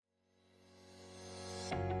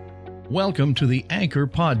Welcome to the Anchor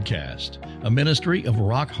Podcast, a ministry of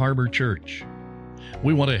Rock Harbor Church.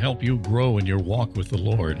 We want to help you grow in your walk with the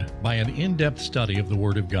Lord by an in-depth study of the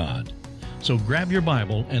Word of God. So grab your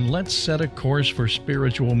Bible and let's set a course for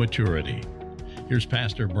spiritual maturity. Here's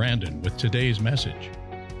Pastor Brandon with today's message.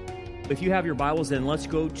 If you have your Bibles, then let's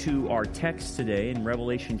go to our text today in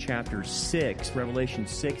Revelation chapter 6. Revelation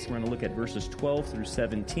 6, we're going to look at verses 12 through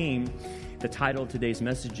 17. The title of today's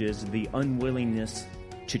message is The Unwillingness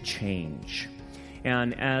to Change.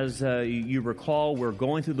 And as you recall, we're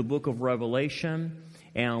going through the book of Revelation,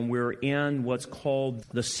 and we're in what's called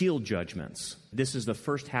the seal judgments. This is the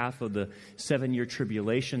first half of the 7-year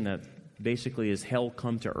tribulation that basically is hell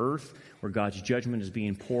come to earth, where God's judgment is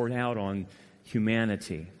being poured out on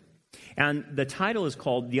humanity. And the title is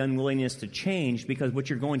called The Unwillingness to Change because what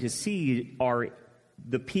you're going to see are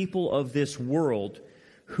the people of this world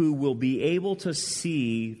who will be able to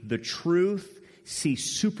see the truth, see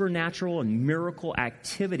supernatural and miracle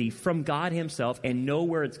activity from God Himself and know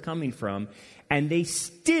where it's coming from, and they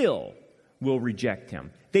still will reject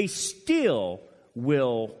Him. They still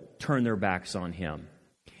will turn their backs on Him.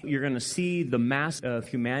 You're going to see the mass of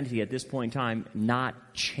humanity at this point in time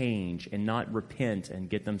not change and not repent and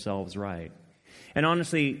get themselves right. And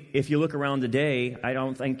honestly, if you look around today, I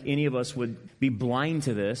don't think any of us would be blind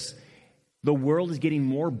to this. The world is getting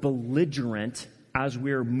more belligerent as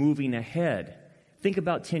we're moving ahead. Think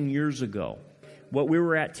about 10 years ago, what we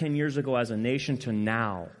were at 10 years ago as a nation to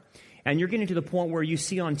now. And you're getting to the point where you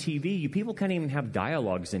see on TV, people can't even have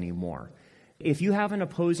dialogues anymore. If you have an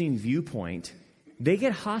opposing viewpoint, they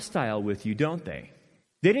get hostile with you, don't they?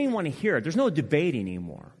 They don't even want to hear it. There's no debate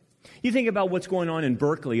anymore. You think about what's going on in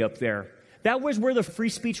Berkeley up there. That was where the free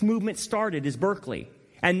speech movement started, is Berkeley.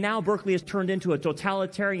 And now Berkeley has turned into a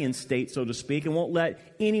totalitarian state, so to speak, and won't let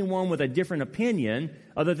anyone with a different opinion,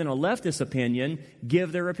 other than a leftist opinion,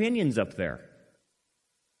 give their opinions up there.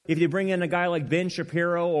 If you bring in a guy like Ben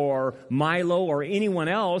Shapiro or Milo or anyone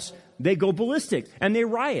else, they go ballistic, and they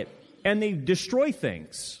riot, and they destroy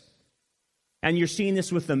things. And you're seeing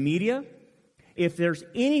this with the media. If there's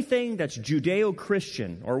anything that's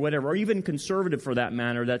Judeo-Christian or whatever, or even conservative for that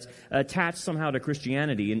matter, that's attached somehow to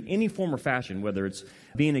Christianity in any form or fashion, whether it's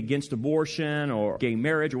being against abortion or gay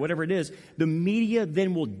marriage or whatever it is, the media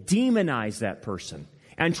then will demonize that person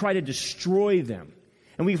and try to destroy them.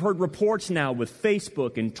 And we've heard reports now with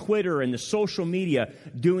Facebook and Twitter and the social media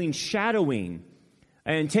doing shadowing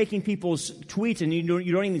and taking people's tweets, and you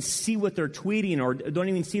don't even see what they're tweeting or don't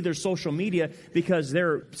even see their social media because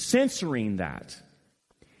they're censoring that.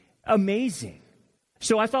 Amazing.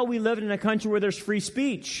 So I thought we lived in a country where there's free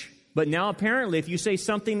speech. But now apparently if you say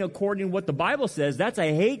something according to what the Bible says, that's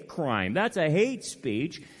a hate crime. That's a hate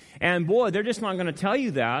speech. And boy, they're just not going to tell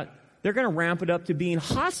you that. They're going to ramp it up to being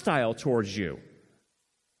hostile towards you.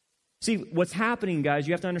 See, what's happening, guys,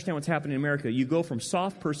 you have to understand what's happening in America. You go from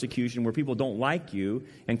soft persecution where people don't like you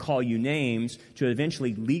and call you names to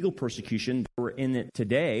eventually legal persecution. We're in it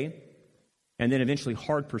today. And then eventually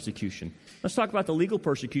hard persecution. Let's talk about the legal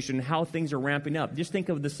persecution and how things are ramping up. Just think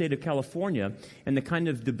of the state of California and the kind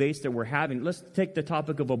of debates that we're having. Let's take the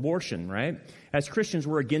topic of abortion, right? As Christians,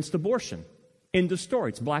 we're against abortion. End of story.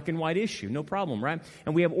 It's a black and white issue. No problem, right?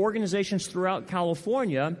 And we have organizations throughout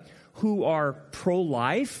California who are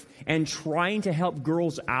pro-life and trying to help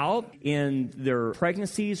girls out in their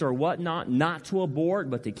pregnancies or whatnot, not to abort,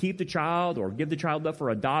 but to keep the child or give the child up for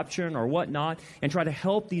adoption or whatnot, and try to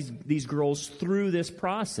help these girls through this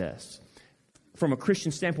process. From a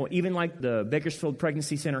Christian standpoint, even like the Bakersfield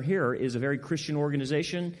Pregnancy Center here is a very Christian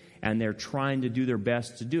organization, and they're trying to do their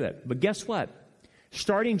best to do it. But guess what?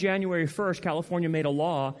 Starting January 1st, California made a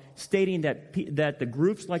law stating that the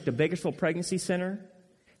groups like the Bakersfield Pregnancy Center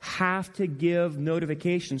have to give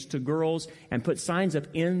notifications to girls and put signs up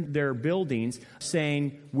in their buildings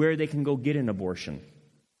saying where they can go get an abortion.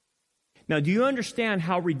 Now, do you understand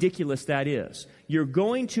how ridiculous that is? You're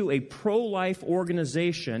going to a pro-life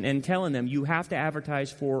organization and telling them you have to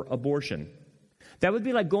advertise for abortion. That would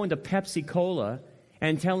be like going to Pepsi-Cola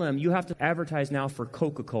and telling them you have to advertise now for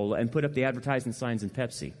Coca-Cola and put up the advertising signs in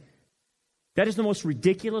Pepsi. That is the most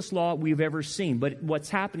ridiculous law we've ever seen. But what's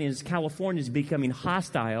happening is California is becoming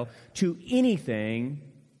hostile to anything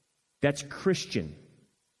that's Christian,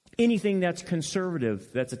 anything that's conservative,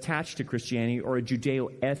 that's attached to Christianity or a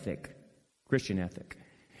Judeo-ethic, Christian ethic.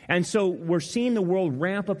 And so we're seeing the world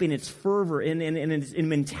ramp up in its fervor, in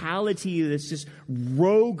mentality that's just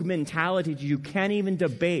rogue mentality. You can't even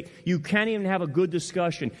debate. You can't even have a good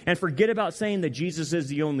discussion. And forget about saying that Jesus is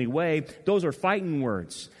the only way. Those are fighting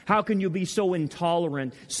words. How can you be so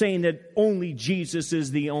intolerant saying that only Jesus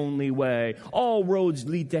is the only way? All roads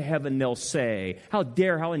lead to heaven, they'll say. How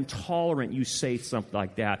intolerant you say something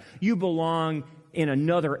like that. You belong in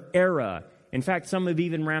another era. In fact, some have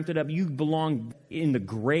even ramped it up. You belong in the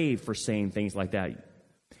grave for saying things like that.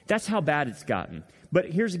 That's how bad it's gotten. But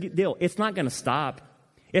here's the deal. It's not going to stop.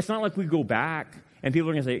 It's not like we go back and people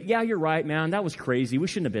are going to say, yeah, you're right, man. That was crazy. We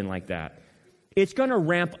shouldn't have been like that. It's going to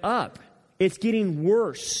ramp up. It's getting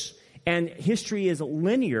worse. And history is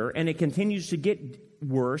linear, and it continues to get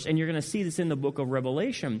worse. And you're going to see this in the book of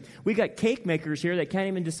Revelation. We got cake makers here that can't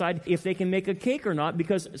even decide if they can make a cake or not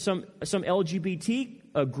because some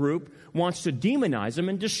LGBT group wants to demonize them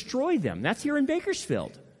and destroy them. That's here in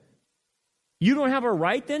Bakersfield. You don't have a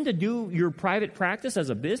right then to do your private practice as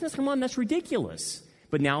a business? Come on, that's ridiculous.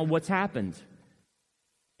 But now what's happened?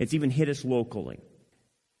 It's even hit us locally.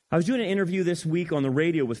 I was doing an interview this week on the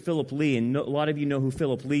radio with Philip Lee, and a lot of you know who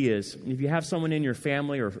Philip Lee is. If you have someone in your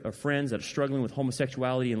family or friends that are struggling with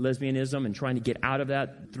homosexuality and lesbianism and trying to get out of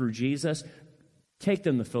that through Jesus, take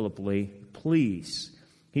them to Philip Lee, please.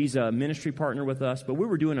 He's a ministry partner with us, but we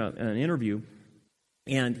were doing an interview,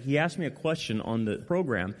 and he asked me a question on the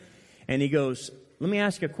program, and he goes, let me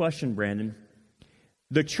ask you a question, Brandon.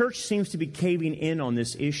 The church seems to be caving in on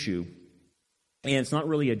this issue, and it's not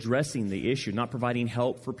really addressing the issue, not providing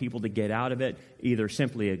help for people to get out of it, either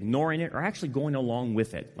simply ignoring it or actually going along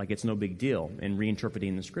with it, like it's no big deal, and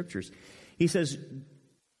reinterpreting the scriptures. He says,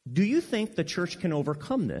 do you think the church can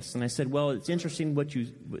overcome this? And I said, well, it's interesting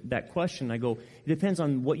that question. I go, it depends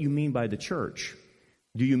on what you mean by the church.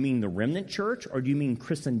 Do you mean the remnant church or do you mean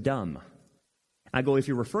Christendom? I go, if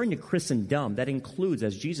you're referring to Christendom, that includes,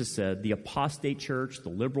 as Jesus said, the apostate church, the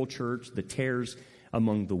liberal church, the tares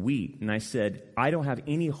among the wheat. And I said, I don't have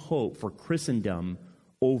any hope for Christendom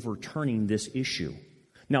overturning this issue.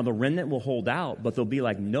 Now, the remnant will hold out, but they'll be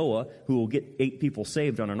like Noah, who will get 8 people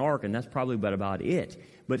saved on an ark, and that's probably about it.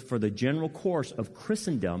 But for the general course of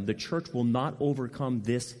Christendom, the church will not overcome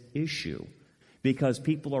this issue because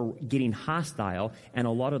people are getting hostile, and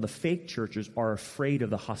a lot of the fake churches are afraid of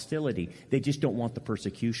the hostility. They just don't want the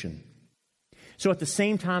persecution. So at the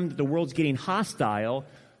same time that the world's getting hostile,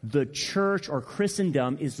 the church or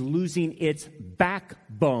Christendom is losing its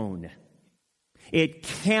backbone. It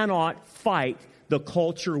cannot fight the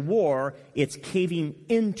culture war. It's caving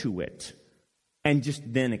into it and just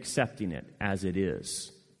then accepting it as it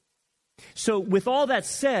is. So with all that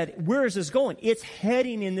said, where is this going? It's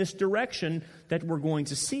heading in this direction that we're going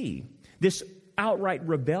to see, this outright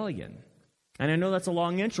rebellion. And I know that's a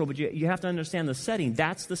long intro, but you have to understand the setting.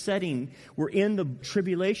 That's the setting. We're in the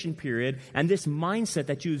tribulation period, and this mindset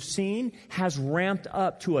that you've seen has ramped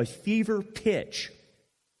up to a fever pitch.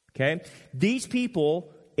 Okay? These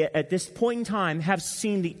people, at this point in time, have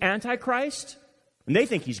seen the Antichrist, and they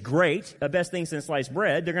think he's great, the best thing since sliced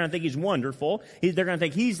bread. They're going to think he's wonderful. They're going to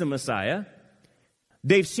think he's the Messiah.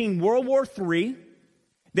 They've seen World War III.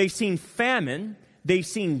 They've seen famine. They've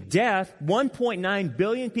seen death. 1.9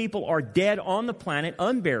 billion people are dead on the planet,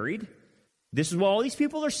 unburied. This is what all these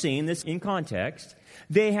people are seeing, this in context.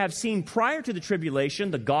 They have seen prior to the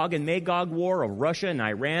tribulation the Gog and Magog war of Russia and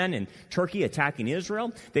Iran and Turkey attacking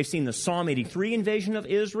Israel. They've seen the Psalm 83 invasion of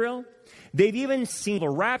Israel. They've even seen the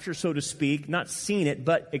rapture, so to speak, not seen it,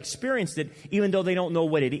 but experienced it, even though they don't know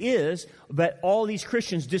what it is, but all these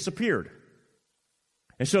Christians disappeared.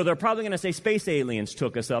 And so they're probably going to say space aliens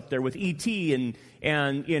took us up there with E.T.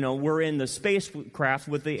 and we're in the spacecraft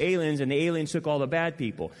with the aliens, and the aliens took all the bad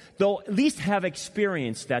people. They'll at least have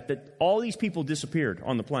experienced that all these people disappeared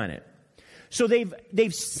on the planet. So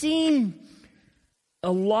they've seen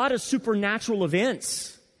a lot of supernatural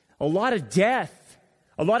events, a lot of death,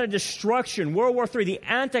 a lot of destruction. World War III, the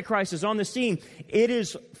Antichrist is on the scene. It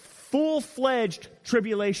is full-fledged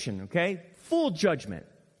tribulation, okay? Full judgment.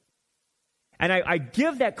 And I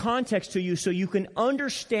give that context to you so you can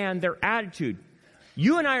understand their attitude.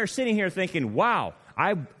 You and I are sitting here thinking, wow,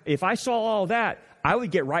 if I saw all that, I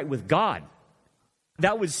would get right with God.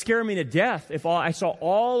 That would scare me to death if I saw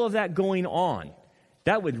all of that going on.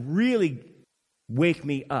 That would really wake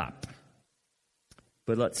me up.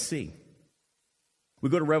 But let's see. We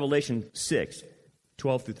go to Revelation 6,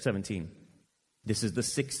 12 through 17. This is the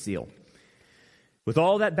 6th seal. With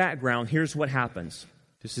all that background, here's what happens.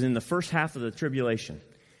 This is in the first half of the tribulation.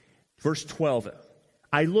 Verse 12,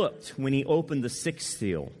 I looked when he opened the 6th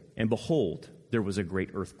seal, and behold, there was a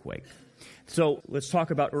great earthquake. So let's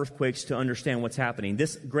talk about earthquakes to understand what's happening.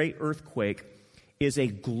 This great earthquake is a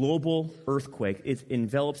global earthquake. It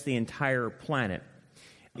envelops the entire planet.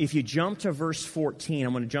 If you jump to verse 14,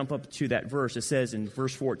 I'm going to jump up to that verse. It says in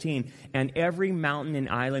verse 14, and every mountain and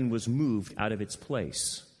island was moved out of its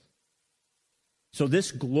place. So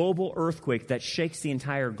this global earthquake that shakes the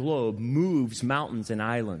entire globe moves mountains and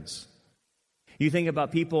islands. You think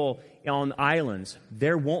about people on islands,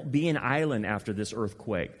 there won't be an island after this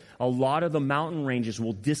earthquake. A lot of the mountain ranges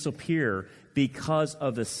will disappear because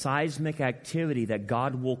of the seismic activity that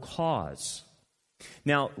God will cause.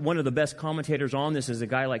 Now, one of the best commentators on this is a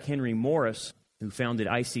guy like Henry Morris, who founded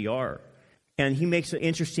ICR. And he makes an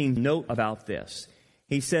interesting note about this.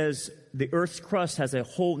 He says, the Earth's crust has a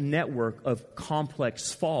whole network of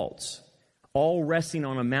complex faults, all resting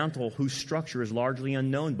on a mantle whose structure is largely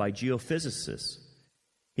unknown by geophysicists.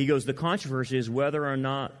 He goes, the controversy is whether or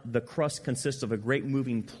not the crust consists of a great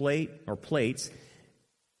moving plate or plates,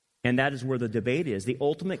 and that is where the debate is. The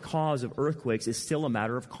ultimate cause of earthquakes is still a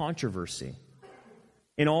matter of controversy.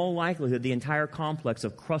 In all likelihood, the entire complex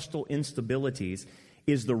of crustal instabilities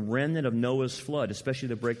is the remnant of Noah's flood, especially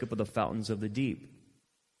the breakup of the fountains of the deep.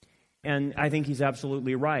 And I think he's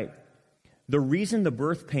absolutely right. The reason the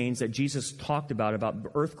birth pains that Jesus talked about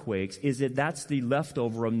earthquakes, is that that's the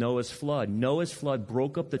leftover of Noah's flood. Noah's flood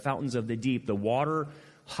broke up the fountains of the deep, the water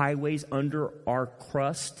highways under our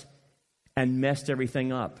crust, and messed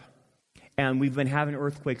everything up. And we've been having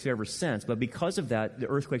earthquakes ever since. But because of that, the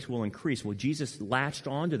earthquakes will increase. Well, Jesus latched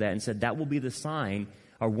onto that and said that will be the sign,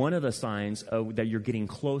 or one of the signs that you're getting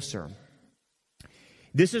closer.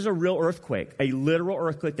 This is a real earthquake, a literal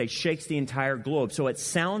earthquake that shakes the entire globe. So it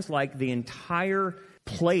sounds like the entire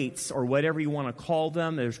plates, or whatever you want to call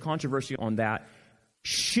them, there's controversy on that,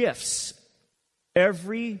 shifts.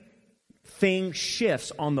 Everything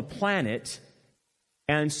shifts on the planet.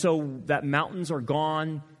 And so that mountains are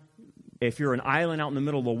gone. If you're an island out in the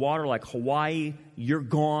middle of the water like Hawaii, you're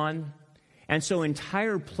gone. And so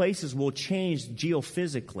entire places will change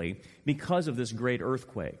geophysically because of this great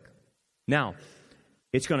earthquake. Now,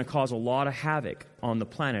 it's going to cause a lot of havoc on the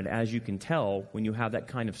planet, as you can tell when you have that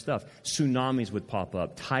kind of stuff. Tsunamis would pop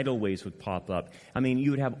up. Tidal waves would pop up. I mean,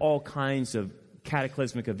 you would have all kinds of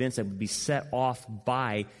cataclysmic events that would be set off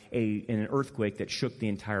by an earthquake that shook the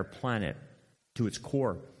entire planet to its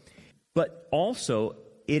core. But also,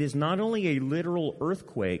 it is not only a literal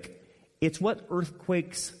earthquake, it's what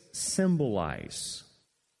earthquakes symbolize.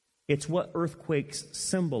 It's what earthquakes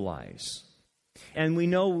symbolize. And we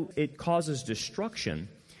know it causes destruction,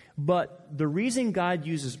 but the reason God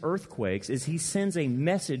uses earthquakes is he sends a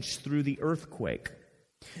message through the earthquake.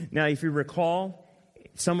 Now, if you recall,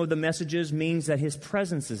 some of the messages means that his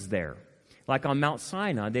presence is there. Like on Mount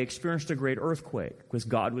Sinai, they experienced a great earthquake because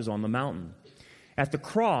God was on the mountain. At the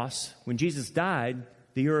cross, when Jesus died,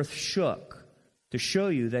 the earth shook to show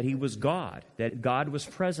you that he was God, that God was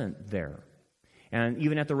present there. And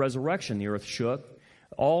even at the resurrection, the earth shook.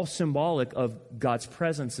 All symbolic of God's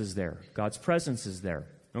presence is there. God's presence is there.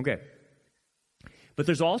 Okay. But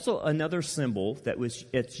there's also another symbol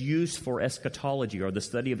it's used for eschatology, or the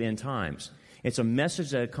study of end times. It's a message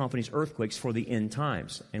that accompanies earthquakes for the end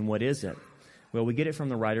times. And what is it? Well, we get it from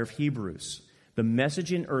the writer of Hebrews. The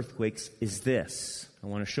message in earthquakes is this. I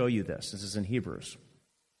want to show you this. This is in Hebrews.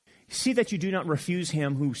 See that you do not refuse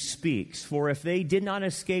him who speaks, for if they did not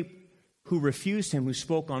escape who refused him who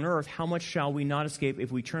spoke on earth, how much shall we not escape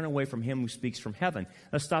if we turn away from him who speaks from heaven?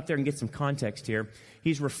 Let's stop there and get some context here.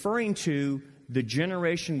 He's referring to the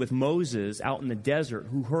generation with Moses out in the desert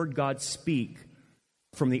who heard God speak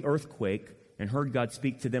from the earthquake and heard God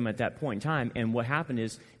speak to them at that point in time. And what happened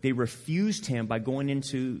is they refused him by they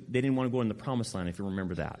didn't want to go in the promised land, if you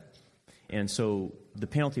remember that. And so the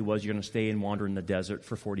penalty was you're going to stay and wander in the desert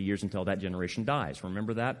for 40 years until that generation dies.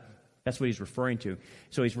 Remember that? That's what he's referring to.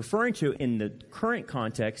 So he's referring to, in the current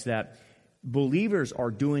context, that believers are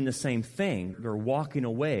doing the same thing. They're walking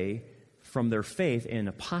away from their faith in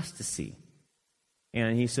apostasy.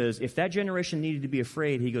 And he says, if that generation needed to be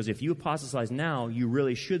afraid, he goes, if you apostatize now, you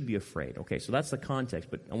really should be afraid. Okay, so that's the context,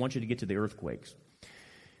 but I want you to get to the earthquakes.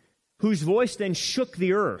 Whose voice then shook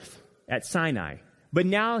the earth at Sinai. But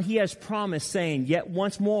now he has promised, saying, yet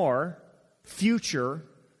once more, future,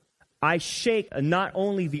 I shake not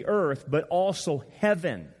only the earth, but also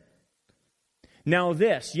heaven. Now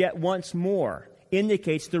this, yet once more,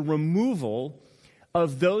 indicates the removal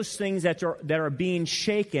of those things that are being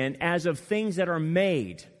shaken as of things that are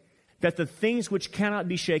made, that the things which cannot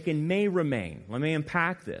be shaken may remain. Let me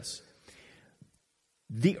unpack this.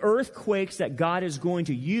 The earthquakes that God is going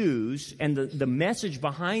to use, and the message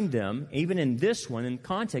behind them, even in this one, in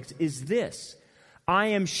context, is this. I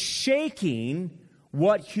am shaking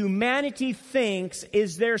what humanity thinks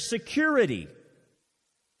is their security.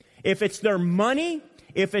 If it's their money,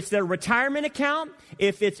 if it's their retirement account,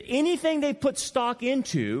 if it's anything they put stock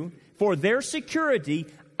into for their security,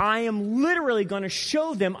 I am literally going to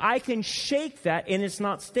show them I can shake that and it's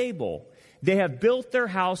not stable. They have built their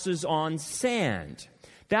houses on sand.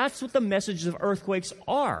 That's what the messages of earthquakes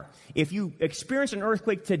are. If you experience an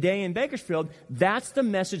earthquake today in Bakersfield, that's the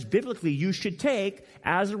message biblically you should take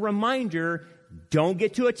as a reminder. Don't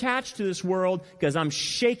get too attached to this world, because I'm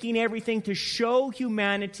shaking everything to show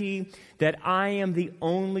humanity that I am the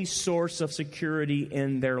only source of security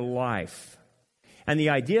in their life. And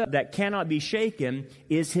the idea that cannot be shaken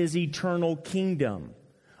is His eternal kingdom.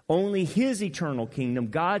 Only His eternal kingdom,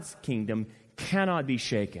 God's kingdom, cannot be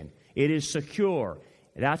shaken. It is secure.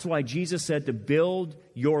 That's why Jesus said to build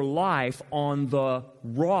your life on the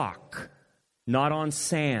rock, not on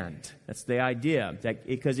sand. That's the idea,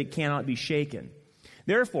 because it cannot be shaken.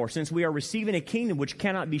 Therefore, since we are receiving a kingdom which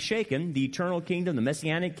cannot be shaken, the eternal kingdom, the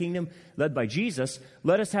messianic kingdom led by Jesus,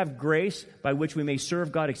 let us have grace by which we may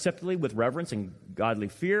serve God acceptably with reverence and godly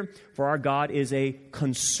fear, for our God is a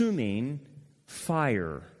consuming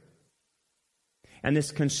fire. And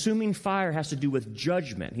this consuming fire has to do with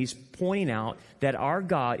judgment. He's pointing out that our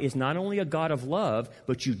God is not only a God of love,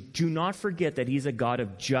 but you do not forget that He's a God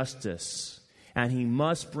of justice. And He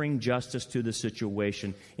must bring justice to the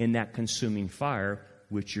situation in that consuming fire,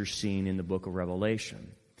 which you're seeing in the book of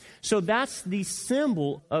Revelation. So that's the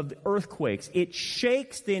symbol of earthquakes. It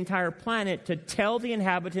shakes the entire planet to tell the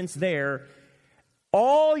inhabitants there,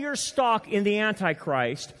 all your stock in the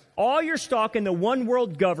Antichrist, all your stock in the one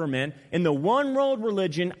world government, in the one world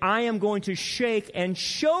religion, I am going to shake and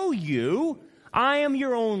show you I am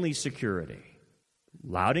your only security.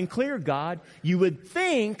 Loud and clear, God. You would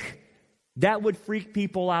think that would freak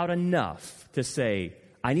people out enough to say,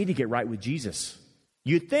 I need to get right with Jesus.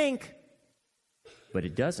 You'd think, but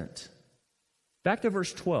it doesn't. Back to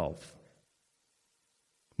verse 12.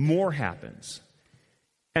 More happens.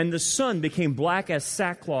 And the sun became black as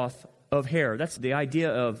sackcloth of hair. That's the idea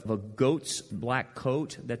of a goat's black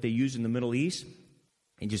coat that they used in the Middle East.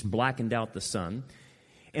 It just blackened out the sun.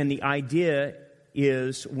 And the idea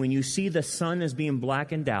is when you see the sun as being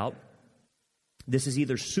blackened out, this is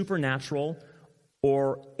either supernatural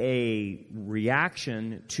or a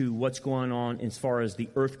reaction to what's going on as far as the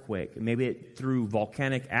earthquake. Maybe it threw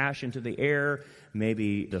volcanic ash into the air.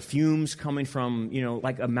 Maybe the fumes coming from,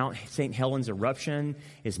 like a Mount St. Helens eruption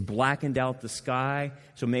is blackened out the sky.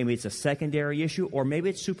 So maybe it's a secondary issue, or maybe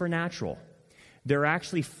it's supernatural. There are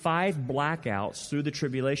actually 5 blackouts through the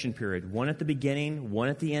tribulation period. 1 at the beginning, 1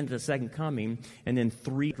 at the end of the second coming, and then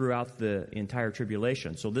 3 throughout the entire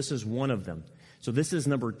tribulation. So this is one of them. So this is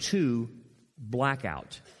number 2,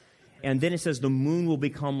 blackout. And then it says the moon will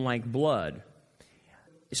become like blood.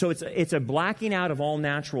 So it's a blacking out of all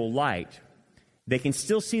natural light. They can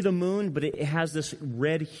still see the moon, but it has this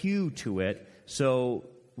red hue to it. So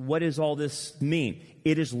what does all this mean?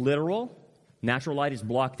 It is literal. Natural light is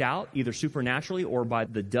blocked out, either supernaturally or by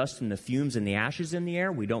the dust and the fumes and the ashes in the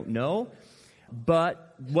air. We don't know.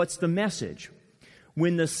 But what's the message?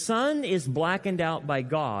 When the sun is blackened out by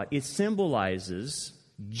God, it symbolizes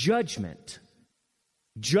judgment.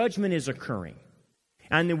 Judgment is occurring.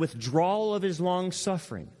 And the withdrawal of His long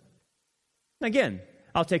suffering. Again,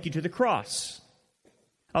 I'll take you to the cross.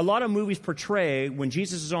 A lot of movies portray when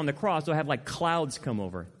Jesus is on the cross, they'll have like clouds come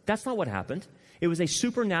over. That's not what happened. It was a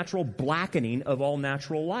supernatural blackening of all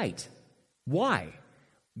natural light. Why?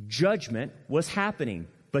 Judgment was happening.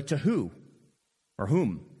 But to who? Or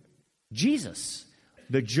whom? Jesus.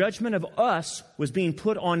 The judgment of us was being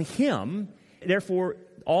put on Him. Therefore,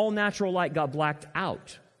 all natural light got blacked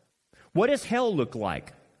out. What does hell look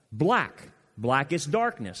like? Black. Black is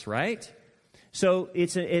darkness, right? So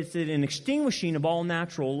it's an extinguishing of all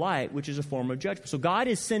natural light, which is a form of judgment. So God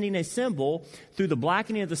is sending a symbol through the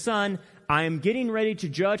blackening of the sun. I am getting ready to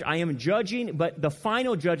judge. I am judging, but the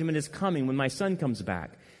final judgment is coming when my Son comes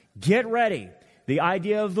back. Get ready. The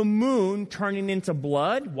idea of the moon turning into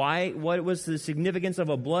blood. Why? What was the significance of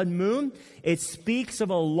a blood moon? It speaks of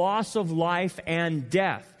a loss of life and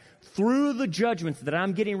death. Through the judgments that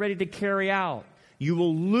I'm getting ready to carry out, you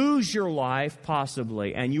will lose your life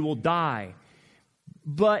possibly, and you will die.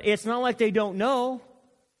 But it's not like they don't know.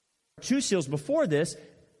 2 seals before this,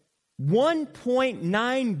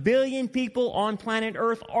 1.9 billion people on planet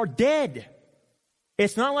Earth are dead.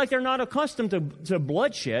 It's not like they're not accustomed to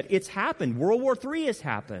bloodshed. It's happened. World War III has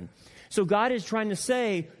happened. So God is trying to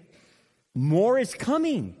say, more is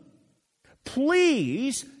coming.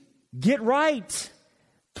 Please get right.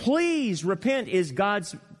 Please repent is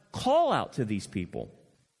God's call out to these people.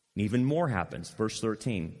 And even more happens. Verse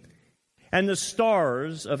 13. And the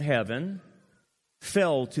stars of heaven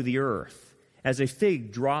fell to the earth, as a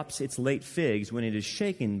fig drops its late figs when it is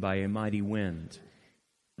shaken by a mighty wind.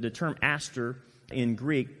 The term aster in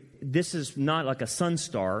Greek, this is not like a sun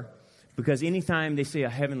star, because anytime they say a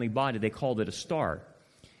heavenly body, they called it a star.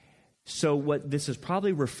 So what this is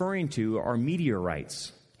probably referring to are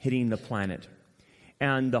meteorites hitting the planet.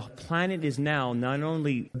 And the planet is now not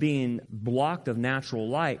only being blocked of natural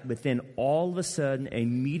light, but then all of a sudden a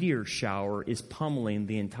meteor shower is pummeling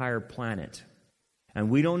the entire planet. And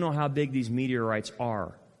we don't know how big these meteorites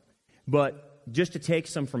are. But just to take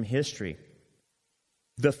some from history,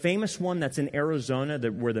 the famous one that's in Arizona,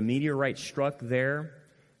 where the meteorite struck there,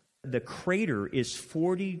 the crater is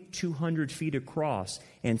 4,200 feet across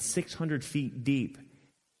and 600 feet deep.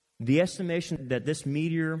 The estimation that this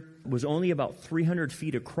meteor was only about 300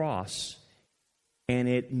 feet across, and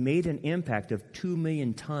it made an impact of 2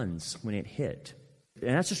 million tons when it hit.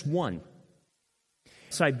 And that's just one.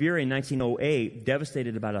 Siberia in 1908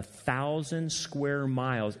 devastated about 1,000 square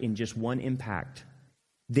miles in just one impact.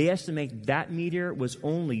 They estimate that meteor was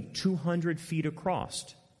only 200 feet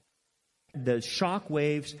across. The shock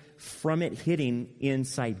waves from it hitting in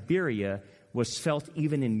Siberia was felt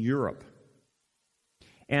even in Europe.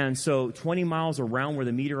 And so 20 miles around where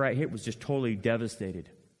the meteorite hit was just totally devastated.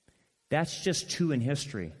 That's just two in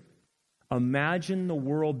history. Imagine the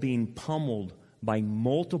world being pummeled by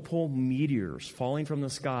multiple meteors falling from the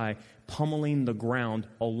sky, pummeling the ground,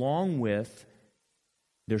 along with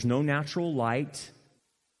there's no natural light.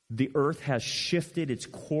 The earth has shifted its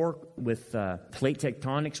core with plate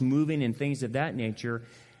tectonics moving and things of that nature.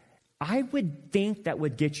 I would think that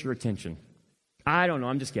would get your attention. I don't know,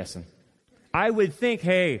 I'm just guessing. I would think,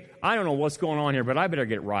 hey, I don't know what's going on here, but I better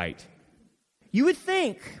get it right. You would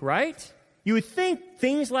think, right? You would think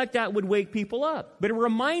things like that would wake people up. But it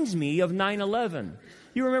reminds me of 9/11.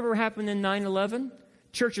 You remember what happened in 9/11?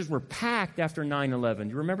 Churches were packed after 9/11.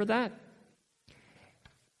 You remember that?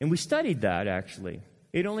 And we studied that, actually.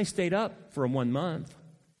 It only stayed up for 1 month.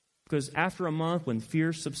 Because after a month, when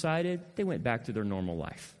fear subsided, they went back to their normal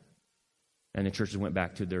life. And the churches went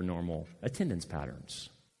back to their normal attendance patterns.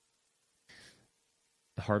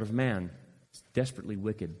 The heart of man is desperately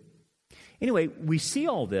wicked. Anyway, we see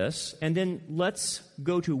all this, and then let's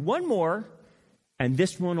go to one more, and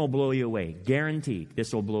this one will blow you away. Guaranteed,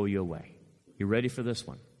 this will blow you away. You ready for this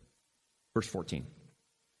one? Verse 14.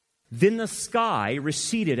 Then the sky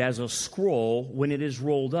receded as a scroll when it is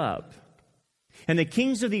rolled up. And the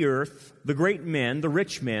kings of the earth, the great men, the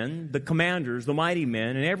rich men, the commanders, the mighty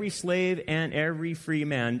men, and every slave and every free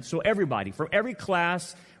man, so everybody from every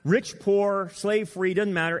class, rich, poor, slave free,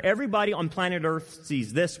 doesn't matter, everybody on planet earth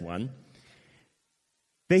sees this one.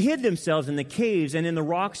 They hid themselves in the caves and in the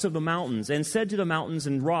rocks of the mountains, and said to the mountains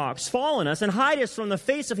and rocks, fall on us and hide us from the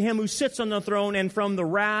face of him who sits on the throne and from the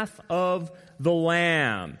wrath of the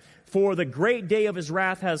Lamb. For the great day of his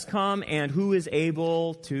wrath has come, and who is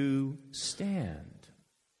able to stand?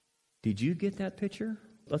 Did you get that picture?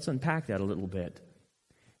 Let's unpack that a little bit.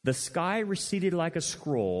 The sky receded like a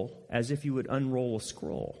scroll, as if you would unroll a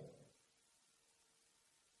scroll.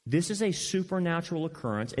 This is a supernatural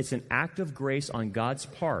occurrence. It's an act of grace on God's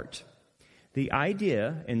part. The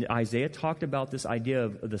idea, and Isaiah talked about this idea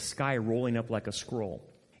of the sky rolling up like a scroll,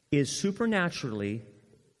 is supernaturally.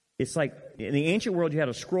 It's like in the ancient world, you had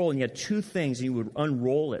a scroll and you had two things, and you would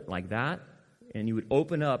unroll it like that, and you would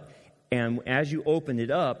open up, and as you opened it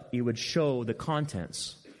up, it would show the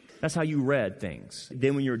contents. That's how you read things.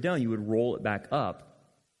 Then when you were done, you would roll it back up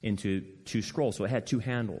into two scrolls, so it had two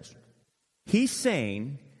handles. He's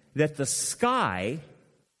saying that the sky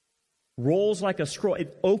rolls like a scroll.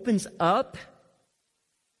 It opens up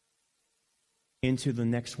into the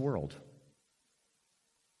next world.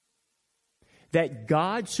 That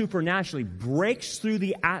God supernaturally breaks through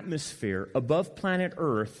the atmosphere above planet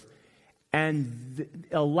Earth and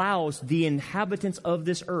allows the inhabitants of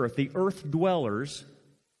this earth, the earth dwellers,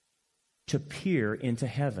 to peer into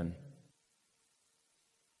heaven.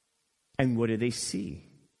 And what do they see?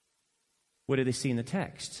 What do they see in the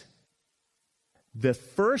text? The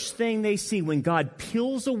first thing they see when God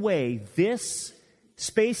peels away this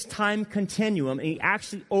space-time continuum, and he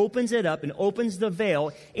actually opens it up and opens the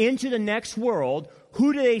veil into the next world,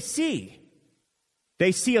 who do they see?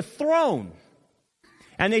 They see a throne.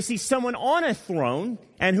 And they see someone on a throne,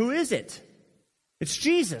 and who is it? It's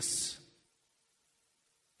Jesus.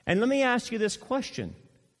 And let me ask you this question.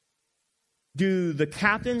 Do the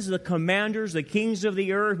captains, the commanders, the kings of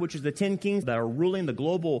the earth, which is the 10 kings that are ruling the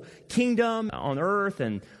global kingdom on earth,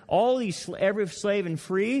 and all these, every slave and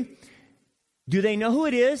free, Do they know who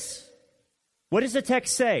it is? What does the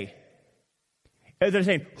text say? They're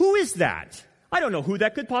saying, who is that? I don't know who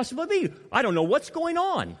that could possibly be. I don't know what's going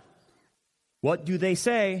on. What do they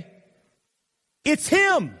say? It's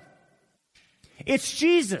him. It's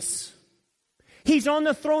Jesus. He's on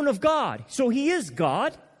the throne of God. So he is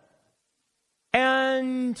God.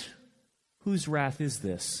 And whose wrath is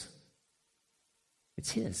this?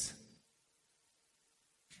 It's his.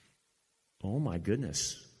 Oh my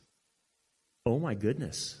goodness. Oh my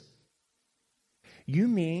goodness. You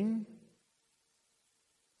mean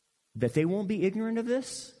that they won't be ignorant of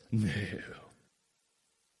this? No.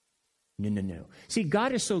 No. See,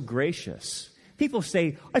 God is so gracious. People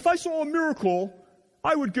say, if I saw a miracle,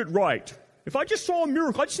 I would get right. If I just saw a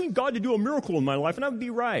miracle, I just need God to do a miracle in my life and I would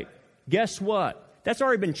be right. Guess what? That's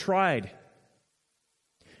already been tried.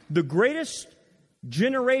 The greatest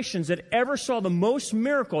generations that ever saw the most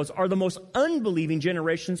miracles are the most unbelieving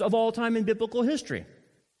generations of all time in biblical history.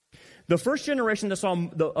 The first generation that saw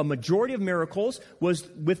a majority of miracles was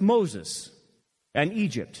with Moses and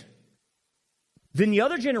Egypt. Then the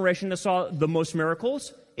other generation that saw the most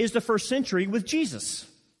miracles is the first century with Jesus.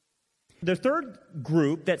 The third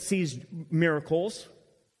group that sees miracles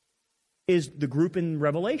is the group in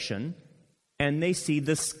Revelation, and they see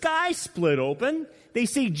the sky split open. They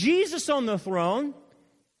see Jesus on the throne.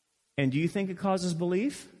 And do you think it causes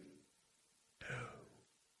belief? No.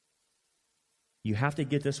 You have to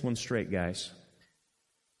get this one straight, guys.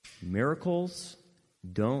 Miracles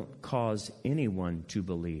don't cause anyone to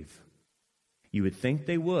believe. You would think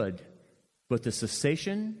they would, but the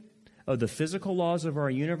cessation of the physical laws of our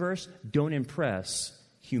universe don't impress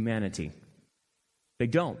humanity. They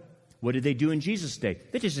don't. What did they do in Jesus' day?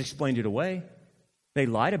 They just explained it away. They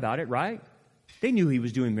lied about it, right? They knew he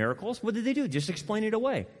was doing miracles. What did they do? Just explain it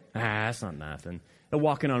away. That's not nothing. The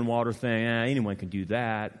walking on water thing, anyone can do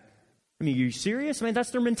that. I mean, are you serious? I mean,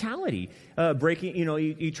 that's their mentality. Breaking,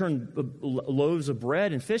 you turn loaves of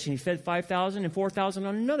bread and fish, and you fed 5,000 and 4,000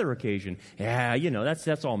 on another occasion. Yeah,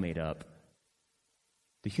 that's all made up.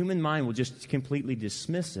 The human mind will just completely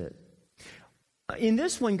dismiss it. In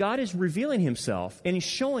this one, God is revealing himself, and he's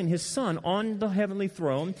showing his son on the heavenly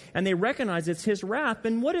throne, and they recognize it's his wrath.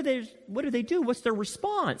 And what do they do? What's their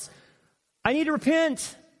response? I need to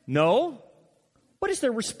repent. No. What is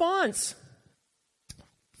their response?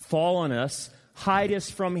 Fall on us, hide us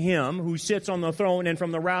from him who sits on the throne and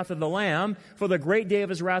from the wrath of the Lamb, for the great day of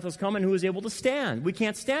his wrath is come, and who is able to stand? We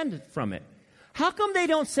can't stand from it. How come they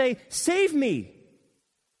don't say, save me?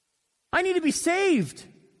 I need to be saved.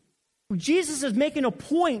 Jesus is making a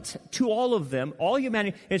point to all of them, all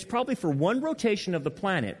humanity. It's probably for one rotation of the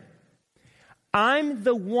planet. I'm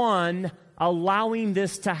the one allowing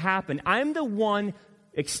this to happen. I'm the one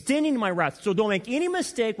extending my wrath. So don't make any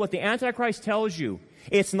mistake what the Antichrist tells you.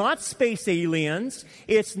 It's not space aliens.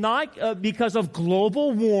 It's not because of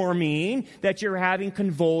global warming that you're having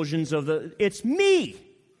convulsions of the... It's me.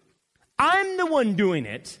 I'm the one doing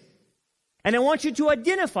it. And I want you to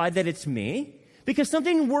identify that it's me, because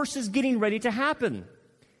something worse is getting ready to happen.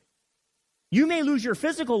 You may lose your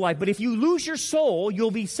physical life, but if you lose your soul, you'll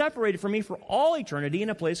be separated from me for all eternity in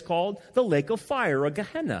a place called the lake of fire, or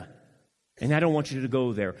Gehenna. And I don't want you to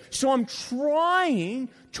go there. So I'm trying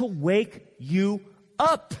to wake you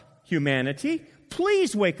up, humanity.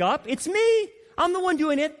 Please wake up. It's me. I'm the one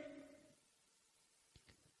doing it.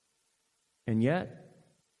 And yet,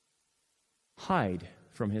 hide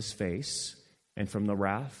from his face and from the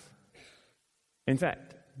wrath. In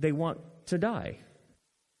fact, they want to die.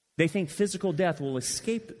 They think physical death will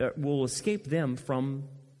escape them from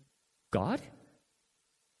God?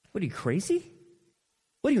 What are you, crazy?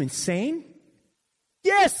 What are you, insane?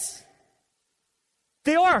 Yes!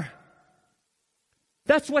 They are.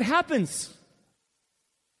 That's what happens.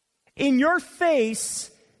 In your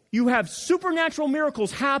face, you have supernatural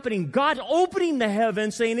miracles happening. God opening the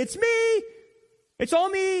heavens, saying, it's me. It's all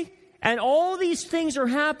me. And all these things are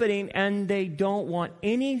happening, and they don't want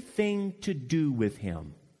anything to do with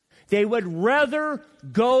him. They would rather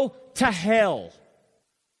go to hell.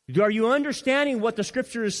 Are you understanding what the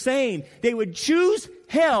scripture is saying? They would choose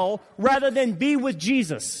hell rather than be with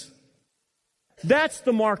Jesus. That's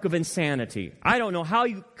the mark of insanity. I don't know how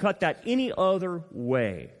you cut that any other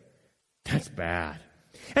way. That's bad.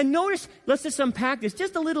 And notice, let's just unpack this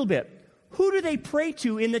just a little bit. Who do they pray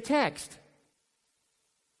to in the text?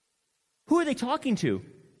 Who are they talking to?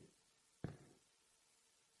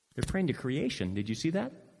 They're praying to creation. Did you see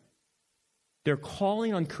that? They're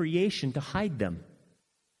calling on creation to hide them.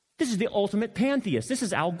 This is the ultimate pantheist. This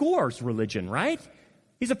is Al Gore's religion, right?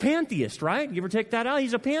 He's a pantheist, right? You ever take that out?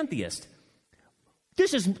 He's a pantheist. This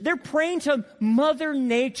they're praying to Mother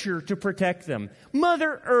Nature to protect them.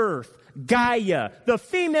 Mother Earth, Gaia, the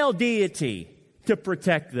female deity to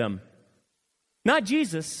protect them. Not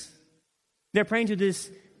Jesus. They're praying to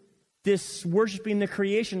this worshiping the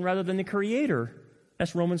creation rather than the Creator.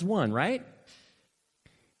 That's Romans 1, right?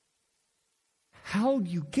 How do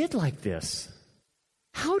you get like this?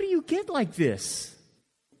 How do you get like this?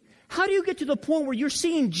 How do you get to the point where you're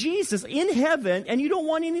seeing Jesus in heaven and you don't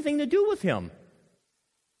want anything to do with him?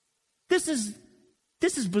 This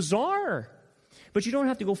is bizarre. But you don't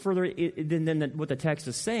have to go further than what the text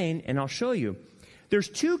is saying, and I'll show you. There's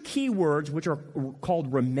two key words which are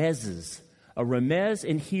called remezes. A remez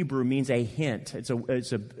in Hebrew means a hint.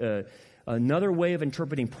 It's another way of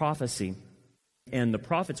interpreting prophecy. And the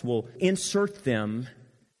prophets will insert them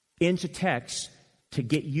into text to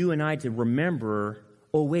get you and I to remember,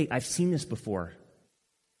 oh, wait, I've seen this before.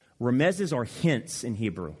 Remezes are hints in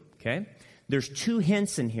Hebrew, okay? There's two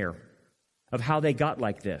hints in here of how they got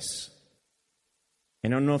like this.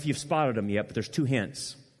 And I don't know if you've spotted them yet, but there's two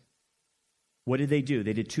hints. What did they do?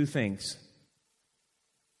 They did two things.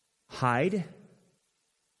 Hide,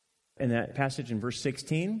 in that passage in verse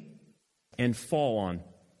 16, and fall on.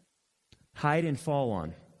 Hide and fall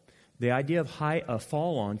on. The idea of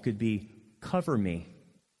fall on could be cover me.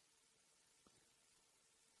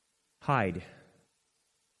 Hide.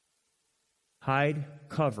 Hide,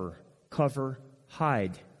 cover. Cover,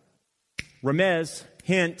 hide. Remez,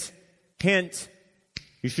 hint, hint.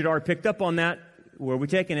 You should have already picked up on that. Where are we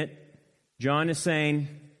taking it? John is saying,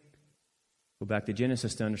 go back to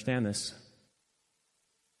Genesis to understand this.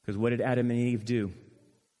 Because what did Adam and Eve do?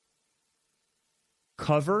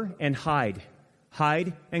 Cover and hide.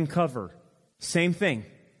 Hide and cover. Same thing.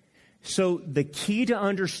 So the key to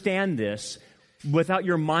understand this, without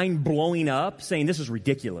your mind blowing up, saying this is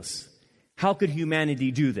ridiculous. How could humanity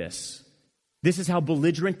do this? This is how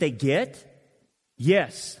belligerent they get?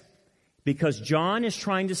 Yes. Because John is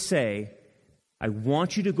trying to say, I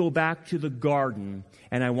want you to go back to the garden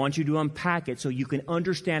and I want you to unpack it so you can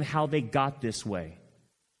understand how they got this way.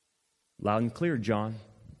 Loud and clear, John.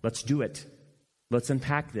 Let's do it. Let's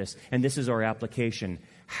unpack this. And this is our application.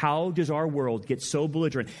 How does our world get so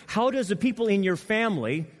belligerent? How does the people in your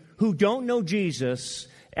family who don't know Jesus,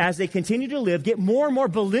 as they continue to live, get more and more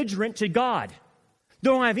belligerent to God? They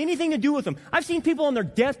don't have anything to do with them. I've seen people on their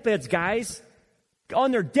deathbeds, guys.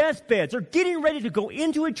 On their deathbeds. They're getting ready to go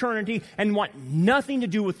into eternity and want nothing to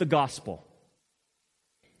do with the gospel.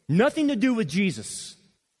 Nothing to do with Jesus.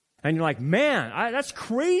 And you're like, man, that's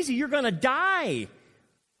crazy. You're going to die.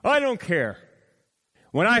 I don't care.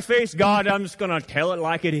 When I face God, I'm just going to tell it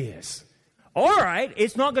like it is. All right,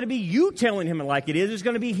 it's not going to be you telling him like it is. It's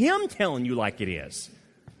going to be him telling you like it is.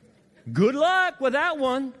 Good luck with that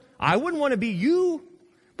one. I wouldn't want to be you.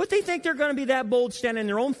 But they think they're going to be that bold, standing in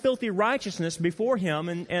their own filthy righteousness before him,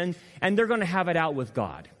 and they're going to have it out with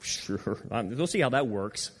God. Sure. We'll see how that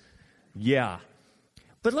works. Yeah.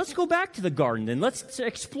 But let's go back to the garden and let's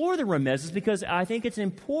explore the remezes, because I think it's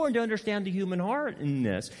important to understand the human heart in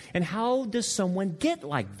this. And how does someone get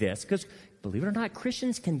like this? Because believe it or not,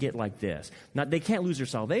 Christians can get like this. They can't lose their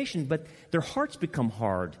salvation, but their hearts become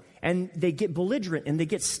hard and they get belligerent and they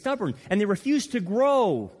get stubborn and they refuse to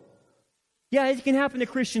grow. Yeah, it can happen to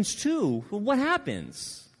Christians too. Well, what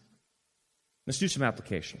happens? Let's do some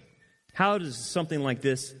application. How does something like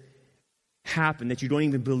this happen that you don't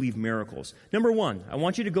even believe miracles? Number one, I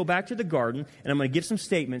want you to go back to the garden, and I'm going to give some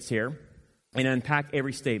statements here and unpack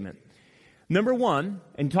every statement. Number one,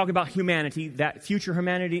 and talk about humanity, that future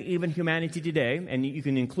humanity, even humanity today, and you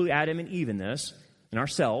can include Adam and Eve in this, and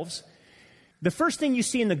ourselves. The first thing you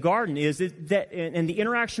see in the garden is that, and the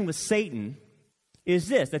interaction with Satan, is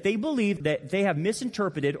this, that they believe that they have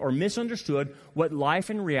misinterpreted or misunderstood what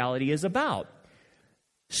life and reality is about.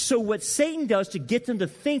 So what Satan does to get them to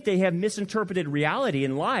think they have misinterpreted reality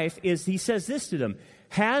in life is he says this to them: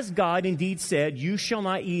 has God indeed said, you shall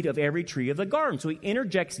not eat of every tree of the garden? So he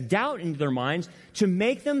interjects doubt into their minds to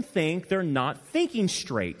make them think they're not thinking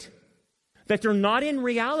straight, that they're not in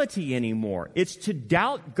reality anymore. It's to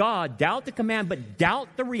doubt God, doubt the command, but doubt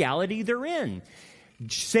the reality they're in.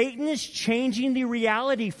 Satan is changing the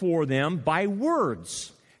reality for them by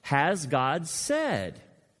words. Has God said?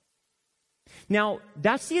 Now,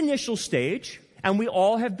 that's the initial stage, and we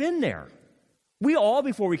all have been there. We all,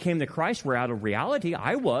 before we came to Christ, were out of reality.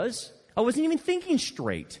 I wasn't even thinking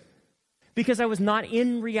straight because I was not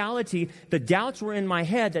in reality. The doubts were in my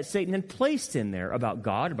head that Satan had placed in there about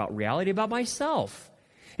God, about reality, about myself.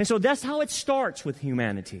 And so that's how it starts with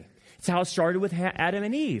humanity. It's how it started with Adam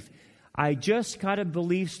and Eve. I just got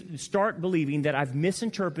to start believing that I've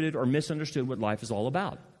misinterpreted or misunderstood what life is all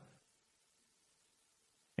about.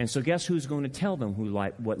 And so guess who's going to tell them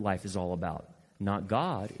what life is all about? Not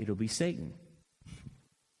God, it'll be Satan.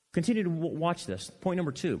 Continue to watch this. Point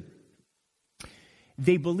number 2.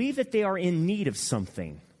 They believe that they are in need of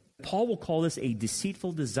something. Paul will call this a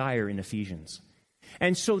deceitful desire in Ephesians.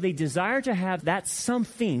 And so they desire to have that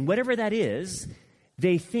something, whatever that is,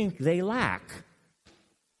 they think they lack.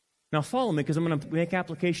 Now follow me, because I'm going to make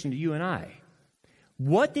application to you and I.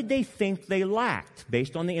 What did they think they lacked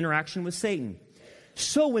based on the interaction with Satan?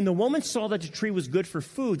 So when the woman saw that the tree was good for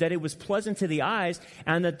food, that it was pleasant to the eyes,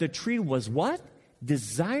 and that the tree was what?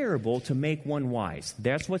 Desirable to make one wise.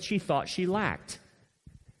 That's what she thought she lacked.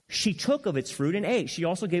 She took of its fruit and ate. She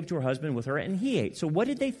also gave it to her husband with her, and he ate. So what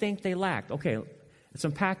did they think they lacked? Okay, let's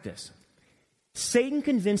unpack this. Satan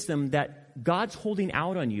convinced them that God's holding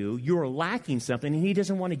out on you, you're lacking something, and he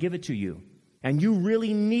doesn't want to give it to you. And you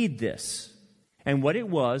really need this. And what it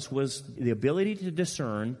was the ability to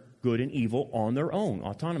discern good and evil on their own,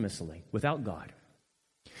 autonomously, without God.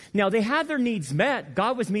 Now, they had their needs met.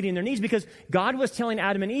 God was meeting their needs because God was telling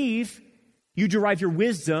Adam and Eve, you derive your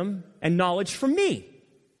wisdom and knowledge from me.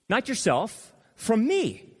 Not yourself, from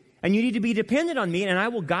me. And you need to be dependent on me, and I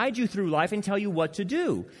will guide you through life and tell you what to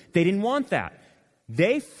do. They didn't want that.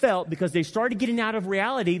 They felt, because they started getting out of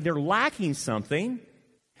reality, they're lacking something.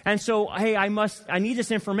 And so, hey, I need this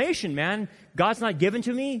information, man. God's not giving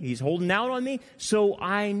to me. He's holding out on me. So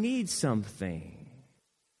I need something.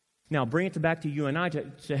 Now, bring it back to you and I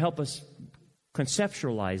to help us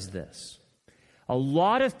conceptualize this. A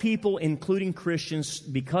lot of people, including Christians,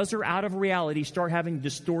 because they're out of reality, start having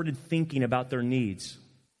distorted thinking about their needs.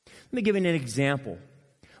 Let me give you an example.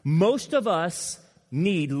 Most of us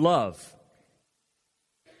need love.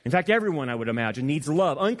 In fact, everyone, I would imagine, needs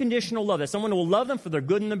love, unconditional love, that someone will love them for their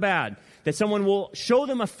good and the bad, that someone will show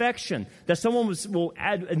them affection, that someone will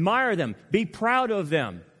admire them, be proud of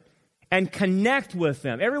them, and connect with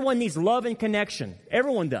them. Everyone needs love and connection.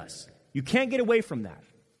 Everyone does. You can't get away from that.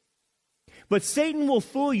 But Satan will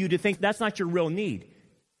fool you to think that's not your real need.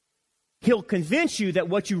 He'll convince you that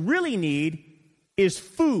what you really need is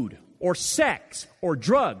food or sex or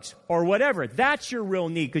drugs or whatever. That's your real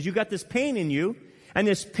need, because you got this pain in you. And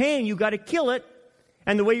this pain, you got to kill it.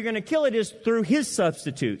 And the way you're going to kill it is through his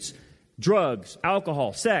substitutes. Drugs,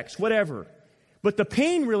 alcohol, sex, whatever. But the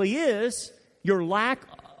pain really is your lack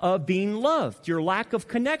of being loved, your lack of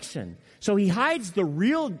connection. So he hides the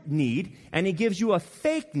real need, and he gives you a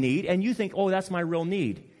fake need, and you think, oh, that's my real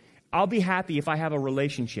need. I'll be happy if I have a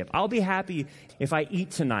relationship. I'll be happy if I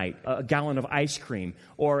eat tonight a gallon of ice cream.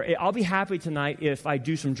 Or I'll be happy tonight if I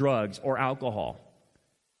do some drugs or alcohol.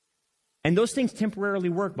 And those things temporarily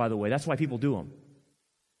work, by the way. That's why people do them.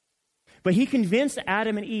 But he convinced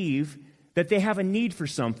Adam and Eve that they have a need for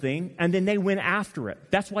something, and then they went after it.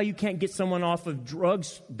 That's why you can't get someone off of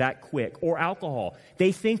drugs that quick or alcohol.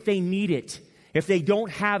 They think they need it. If they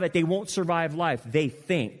don't have it, they won't survive life. They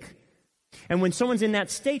think. And when someone's in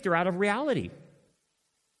that state, they're out of reality.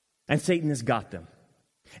 And Satan has got them.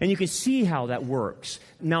 And you can see how that works.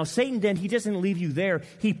 Now, Satan then, he doesn't leave you there.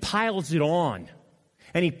 He piles it on.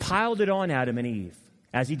 And he piled it on Adam and Eve,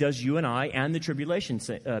 as he does you and I and the tribulation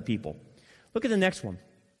people. Look at the next one.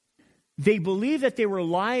 They believe that they were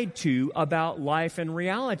lied to about life and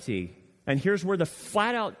reality. And here's where the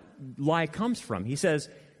flat-out lie comes from. He says,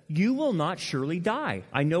 you will not surely die.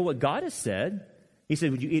 I know what God has said. He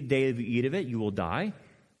said, when you eat of it, you will die.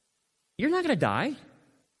 You're not going to die.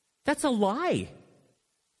 That's a lie.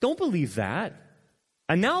 Don't believe that.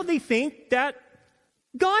 And now they think that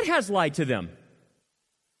God has lied to them.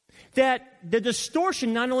 That the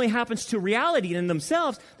distortion not only happens to reality in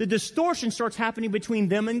themselves, the distortion starts happening between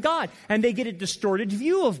them and God. And they get a distorted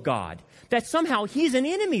view of God. That somehow he's an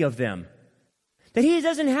enemy of them. That he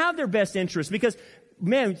doesn't have their best interest. Because,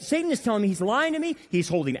 man, Satan is telling me he's lying to me. He's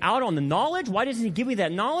holding out on the knowledge. Why doesn't he give me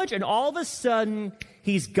that knowledge? And all of a sudden,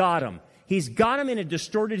 he's got him. He's got him in a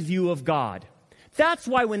distorted view of God. That's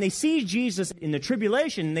why when they see Jesus in the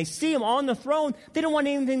tribulation and they see him on the throne, they don't want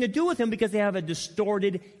anything to do with him because they have a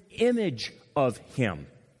distorted image of him.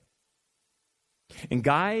 And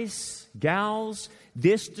guys, gals,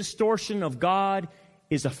 this distortion of God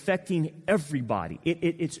is affecting everybody.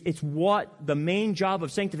 It's what the main job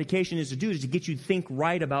of sanctification is to do, is to get you to think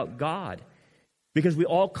right about God. Because we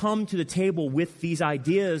all come to the table with these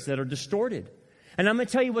ideas that are distorted. And I'm going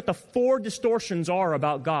to tell you what the 4 distortions are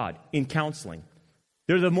about God in counseling.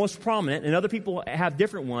 They're the most prominent, and other people have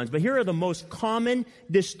different ones, but here are the most common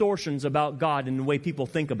distortions about God and the way people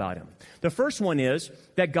think about him. The first one is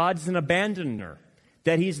that God's an abandoner,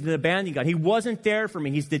 that he's an abandoning God. He wasn't there for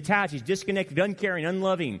me. He's detached. He's disconnected, uncaring,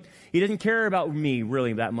 unloving. He doesn't care about me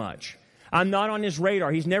really that much. I'm not on his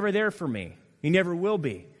radar. He's never there for me. He never will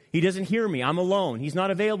be. He doesn't hear me. I'm alone. He's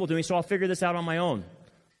not available to me, so I'll figure this out on my own.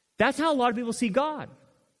 That's how a lot of people see God.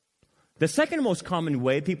 The second most common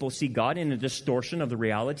way people see God in a distortion of the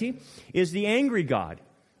reality is the angry God.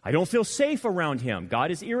 I don't feel safe around him.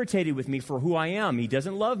 God is irritated with me for who I am. He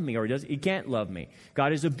doesn't love me, or he can't love me.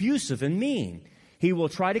 God is abusive and mean. He will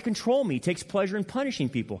try to control me. He takes pleasure in punishing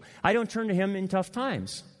people. I don't turn to him in tough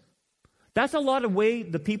times. That's a lot of way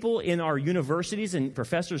the people in our universities and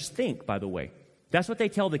professors think, by the way. That's what they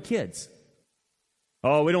tell the kids.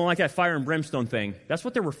 Oh, we don't like that fire and brimstone thing. That's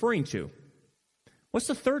what they're referring to. What's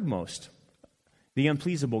the third most? The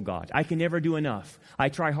unpleasable God. I can never do enough. I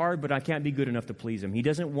try hard, but I can't be good enough to please him. He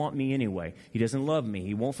doesn't want me anyway. He doesn't love me.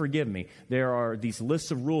 He won't forgive me. There are these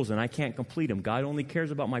lists of rules, and I can't complete them. God only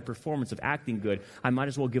cares about my performance of acting good. I might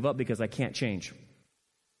as well give up because I can't change.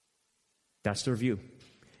 That's their view.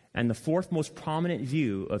 And the fourth most prominent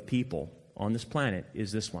view of people on this planet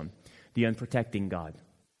is this one, the unprotecting God.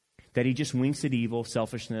 That he just winks at evil,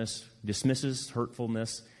 selfishness, dismisses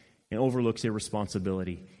hurtfulness, and overlooks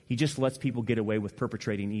irresponsibility. He just lets people get away with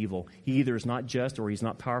perpetrating evil. He either is not just or he's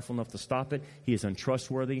not powerful enough to stop it. He is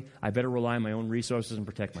untrustworthy. I better rely on my own resources and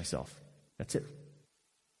protect myself. That's it.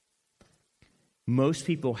 Most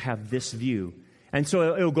people have this view. And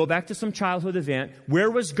so it'll go back to some childhood event.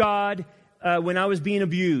 Where was God when I was being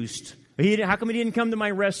abused? How come he didn't come to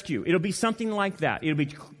my rescue? It'll be something like that. It'll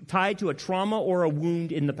be tied to a trauma or a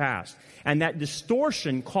wound in the past. And that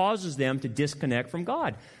distortion causes them to disconnect from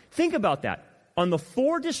God. Think about that. On the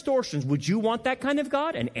four distortions, would you want that kind of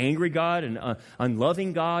God? An angry God, an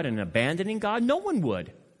unloving God, an abandoning God? No one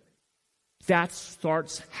would. That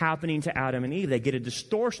starts happening to Adam and Eve. They get a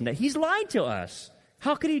distortion that he's lied to us.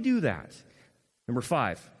 How could he do that? Number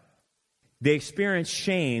 5, they experienced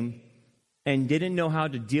shame and didn't know how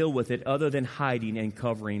to deal with it other than hiding and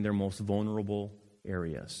covering their most vulnerable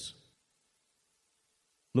areas.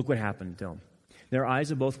 Look what happened to them. Their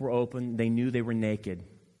eyes of both were open. They knew they were naked.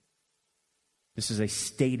 This is a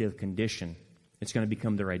state of condition. It's going to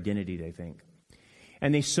become their identity, they think.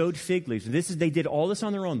 And they sewed fig leaves. They did all this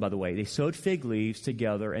on their own, by the way. They sewed fig leaves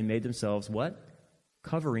together and made themselves what?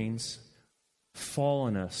 Coverings. Fall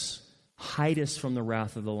on us. Hide us from the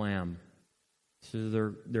wrath of the Lamb.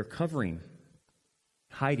 So they're covering,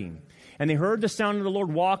 hiding. And they heard the sound of the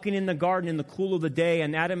Lord walking in the garden in the cool of the day,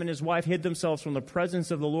 and Adam and his wife hid themselves from the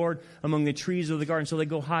presence of the Lord among the trees of the garden. So they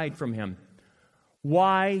go hide from him.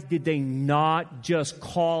 Why did they not just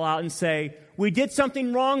call out and say, we did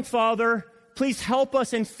something wrong, Father. Please help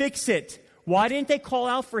us and fix it. Why didn't they call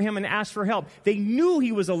out for him and ask for help? They knew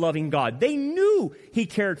he was a loving God. They knew he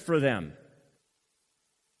cared for them.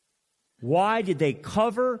 Why did they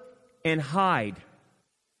cover and hide?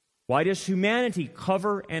 Why does humanity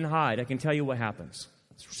cover and hide? I can tell you what happens.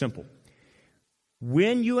 It's simple.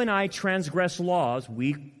 When you and I transgress laws,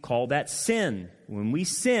 we call that sin. When we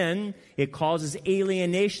sin, it causes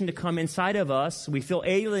alienation to come inside of us. We feel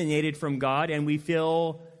alienated from God, and we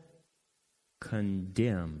feel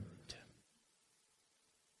condemned.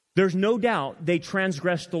 There's no doubt they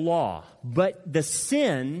transgressed the law, but the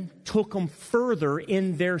sin took them further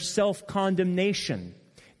in their self-condemnation.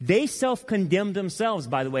 They self-condemned themselves,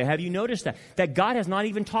 by the way. Have you noticed that? That God has not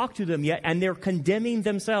even talked to them yet, and they're condemning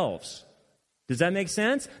themselves. Does that make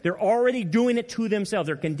sense? They're already doing it to themselves.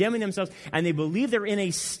 They're condemning themselves, and they believe they're in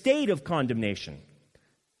a state of condemnation.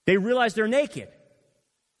 They realize they're naked.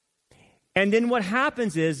 And then what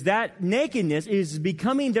happens is that nakedness is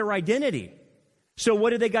becoming their identity. So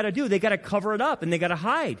what do they got to do? They got to cover it up, and they got to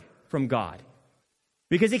hide from God.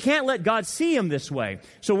 Because they can't let God see them this way.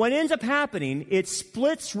 So what ends up happening, it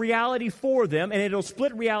splits reality for them, and it'll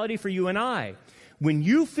split reality for you and I. When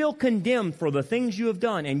you feel condemned for the things you have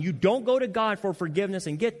done and you don't go to God for forgiveness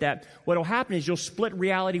and get that, what will happen is you'll split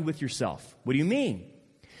reality with yourself. What do you mean?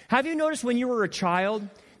 Have you noticed when you were a child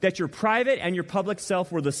that your private and your public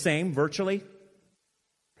self were the same virtually?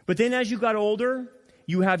 But then as you got older,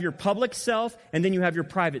 you have your public self and then you have your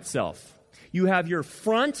private self. You have your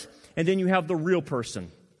front and then you have the real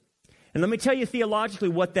person. And let me tell you theologically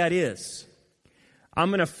what that is.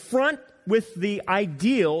 I'm going to front with the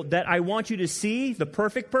ideal that I want you to see, the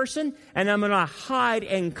perfect person, and I'm going to hide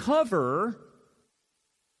and cover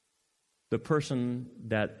the person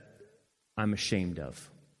that I'm ashamed of,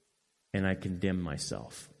 and I condemn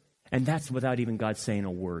myself. And that's without even God saying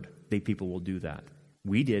a word. People will do that.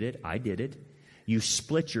 We did it. I did it. You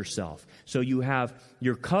split yourself. So you have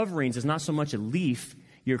your coverings is not so much a leaf.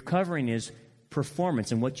 Your covering is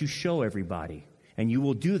performance and what you show everybody. And you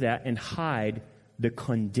will do that and hide the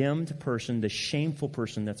condemned person, the shameful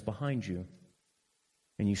person that's behind you.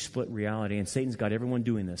 And you split reality. And Satan's got everyone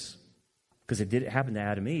doing this. Because it did happen to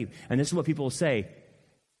Adam and Eve. And this is what people will say.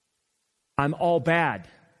 I'm all bad.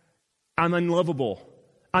 I'm unlovable.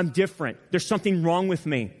 I'm different. There's something wrong with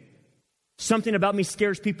me. Something about me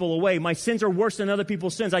scares people away. My sins are worse than other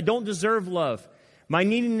people's sins. I don't deserve love. My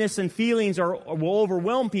neediness and feelings will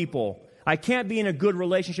overwhelm people. I can't be in a good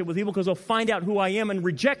relationship with people because they'll find out who I am and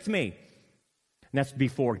reject me. And that's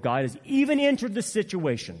before God has even entered the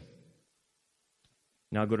situation.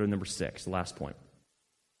 Now I'll go to number 6, the last point.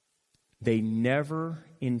 They never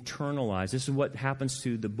internalize. This is what happens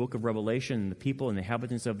to the book of Revelation and the people and the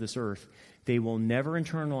inhabitants of this earth. They will never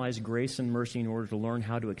internalize grace and mercy in order to learn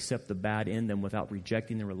how to accept the bad in them without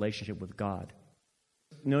rejecting the relationship with God.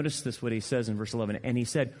 Notice this, what he says in verse 11. And he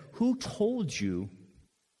said, who told you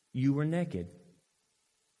you were naked?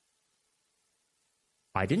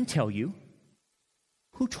 I didn't tell you.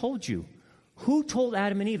 Who told you? Who told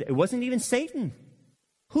Adam and Eve? It wasn't even Satan.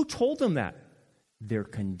 Who told them that? Their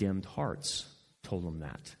condemned hearts told them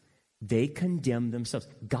that. They condemned themselves.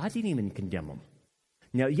 God didn't even condemn them.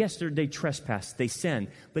 Now, yes, they trespassed, they sinned.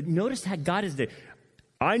 But notice how God is there.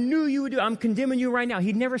 I knew you would do it. I'm condemning you right now.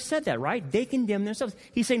 He never said that, right? They condemned themselves.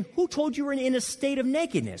 He's saying, who told you were in a state of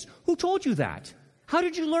nakedness? Who told you that? How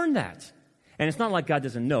did you learn that? And it's not like God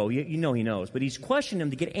doesn't know. You know he knows. But he's questioning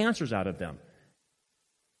them to get answers out of them.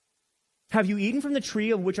 Have you eaten from the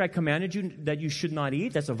tree of which I commanded you that you should not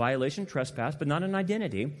eat? That's a violation, trespass, but not an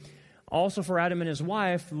identity. Also for Adam and his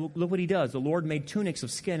wife, look what he does. The Lord made tunics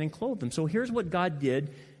of skin and clothed them. So here's what God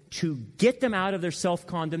did to get them out of their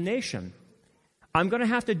self-condemnation. I'm going to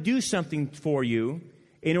have to do something for you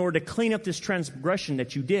in order to clean up this transgression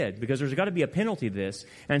that you did, because there's got to be a penalty to this.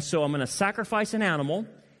 And so I'm going to sacrifice an animal,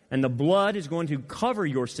 and the blood is going to cover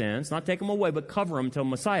your sins, not take them away, but cover them until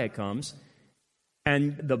Messiah comes.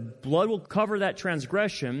 And the blood will cover that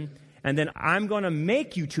transgression, and then I'm going to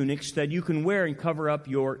make you tunics that you can wear and cover up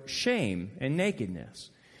your shame and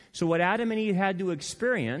nakedness. So what Adam and Eve had to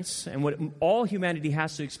experience, and what all humanity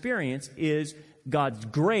has to experience, is God's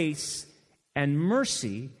grace and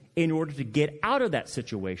mercy in order to get out of that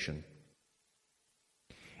situation.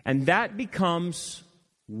 And that becomes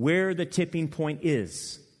where the tipping point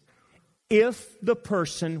is. If the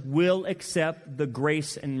person will accept the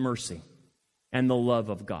grace and mercy and the love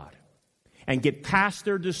of God, and get past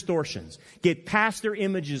their distortions, get past their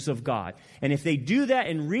images of God. And if they do that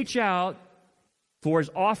and reach out for his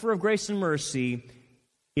offer of grace and mercy,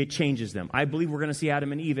 it changes them. I believe we're going to see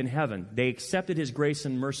Adam and Eve in heaven. They accepted his grace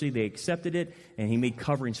and mercy. They accepted it, and he made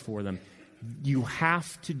coverings for them. You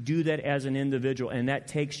have to do that as an individual, and that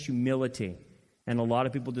takes humility. And a lot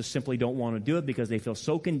of people just simply don't want to do it because they feel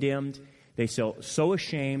so condemned. They feel so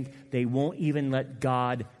ashamed. They won't even let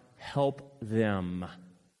God help them.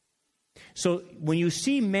 So when you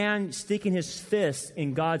see man sticking his fist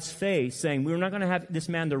in God's face, saying, we're not going to have this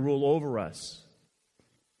man to rule over us.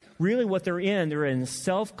 Really what they're in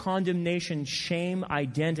self-condemnation, shame,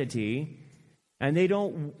 identity, and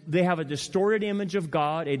they have a distorted image of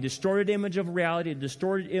God, a distorted image of reality, a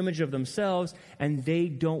distorted image of themselves, and they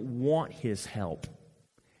don't want his help.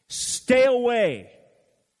 Stay away.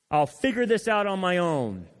 I'll figure this out on my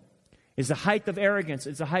own. It's a height of arrogance.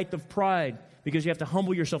 It's a height of pride, because you have to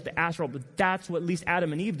humble yourself to ask for help. But that's what at least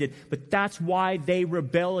Adam and Eve did. But that's why they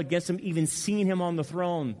rebel against him, even seeing him on the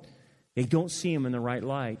throne. They don't see him in the right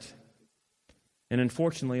light. And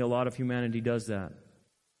unfortunately, a lot of humanity does that.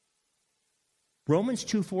 Romans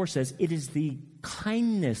 2:4 says, it is the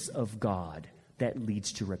kindness of God that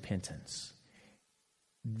leads to repentance.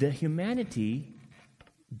 The humanity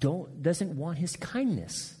doesn't want his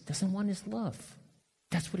kindness, doesn't want his love.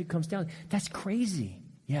 That's what it comes down to. That's crazy.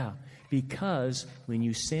 Yeah, because when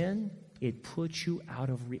you sin, it puts you out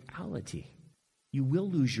of reality. You will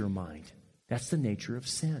lose your mind. That's the nature of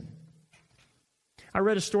sin. I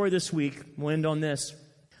read a story this week, we'll end on this,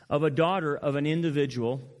 of a daughter of an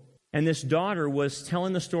individual, and this daughter was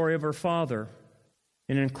telling the story of her father.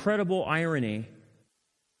 An incredible irony.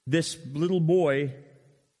 This little boy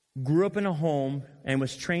grew up in a home and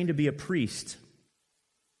was trained to be a priest.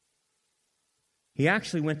 He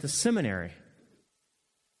actually went to seminary.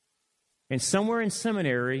 And somewhere in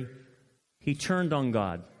seminary, he turned on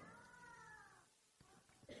God.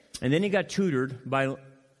 And then he got tutored by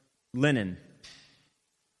Lenin.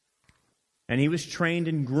 And he was trained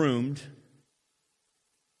and groomed.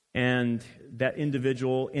 And that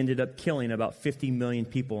individual ended up killing about 50 million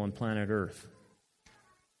people on planet Earth.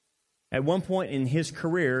 At one point in his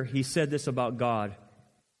career, he said this about God.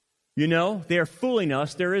 You know, they're fooling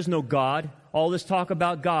us. There is no God. All this talk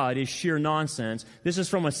about God is sheer nonsense. This is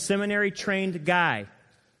from a seminary-trained guy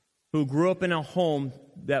who grew up in a home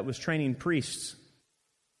that was training priests.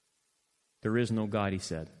 There is no God, he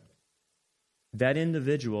said. That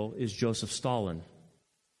individual is Joseph Stalin.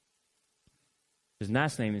 His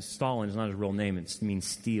last name is Stalin. It's not his real name. It means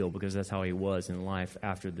steel because that's how he was in life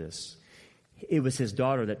after this. It was his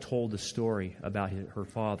daughter that told the story about her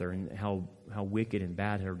father and how wicked and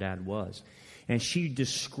bad her dad was. And she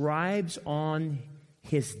describes on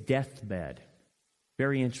his deathbed.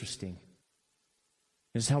 Very interesting.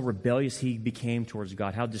 This is how rebellious he became towards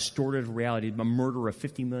God, how distorted reality, a murder of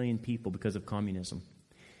 50 million people because of communism.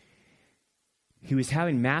 He was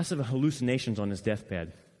having massive hallucinations on his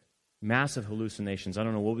deathbed. Massive hallucinations. I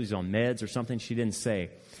don't know what was on meds or something. She didn't say.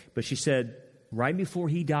 But she said right before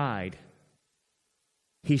he died,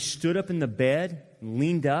 he stood up in the bed,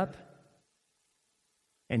 leaned up,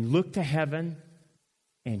 and looked to heaven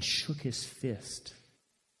and shook his fist.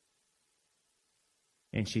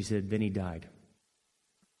 And she said, then he died.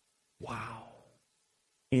 Wow.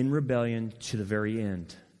 In rebellion to the very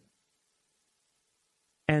end.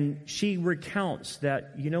 And she recounts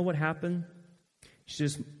that, you know what happened? She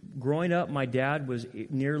says, growing up, my dad was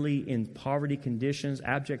nearly in poverty conditions,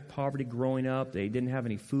 abject poverty growing up. They didn't have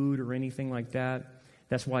any food or anything like that.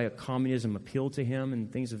 That's why communism appealed to him and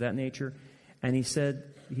things of that nature. And he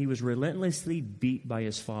said he was relentlessly beat by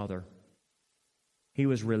his father. He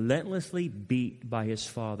was relentlessly beat by his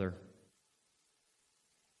father.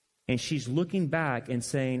 And she's looking back and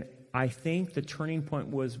saying, I think the turning point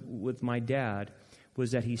was with my dad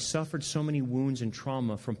was that he suffered so many wounds and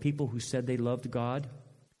trauma from people who said they loved God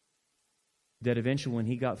that eventually when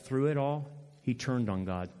he got through it all, he turned on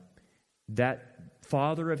God. That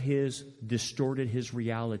father of his distorted his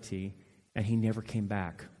reality and he never came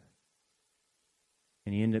back.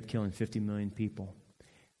 And he ended up killing 50 million people.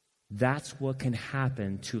 That's what can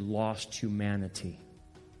happen to lost humanity.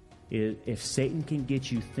 If Satan can get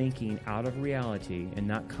you thinking out of reality and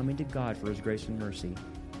not coming to God for his grace and mercy,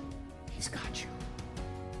 he's got you.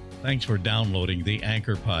 Thanks for downloading the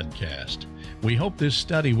Anchor Podcast. We hope this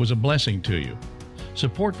study was a blessing to you.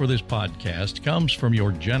 Support for this podcast comes from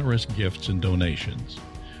your generous gifts and donations.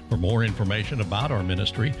 For more information about our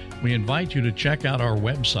ministry, we invite you to check out our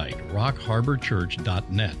website,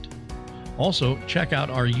 rockharborchurch.net. Also, check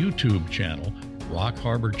out our YouTube channel, Rock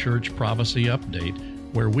Harbor Church Prophecy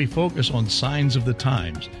Update, where we focus on signs of the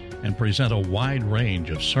times and present a wide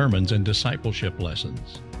range of sermons and discipleship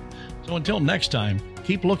lessons. So until next time,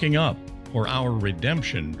 keep looking up, for our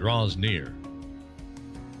redemption draws near.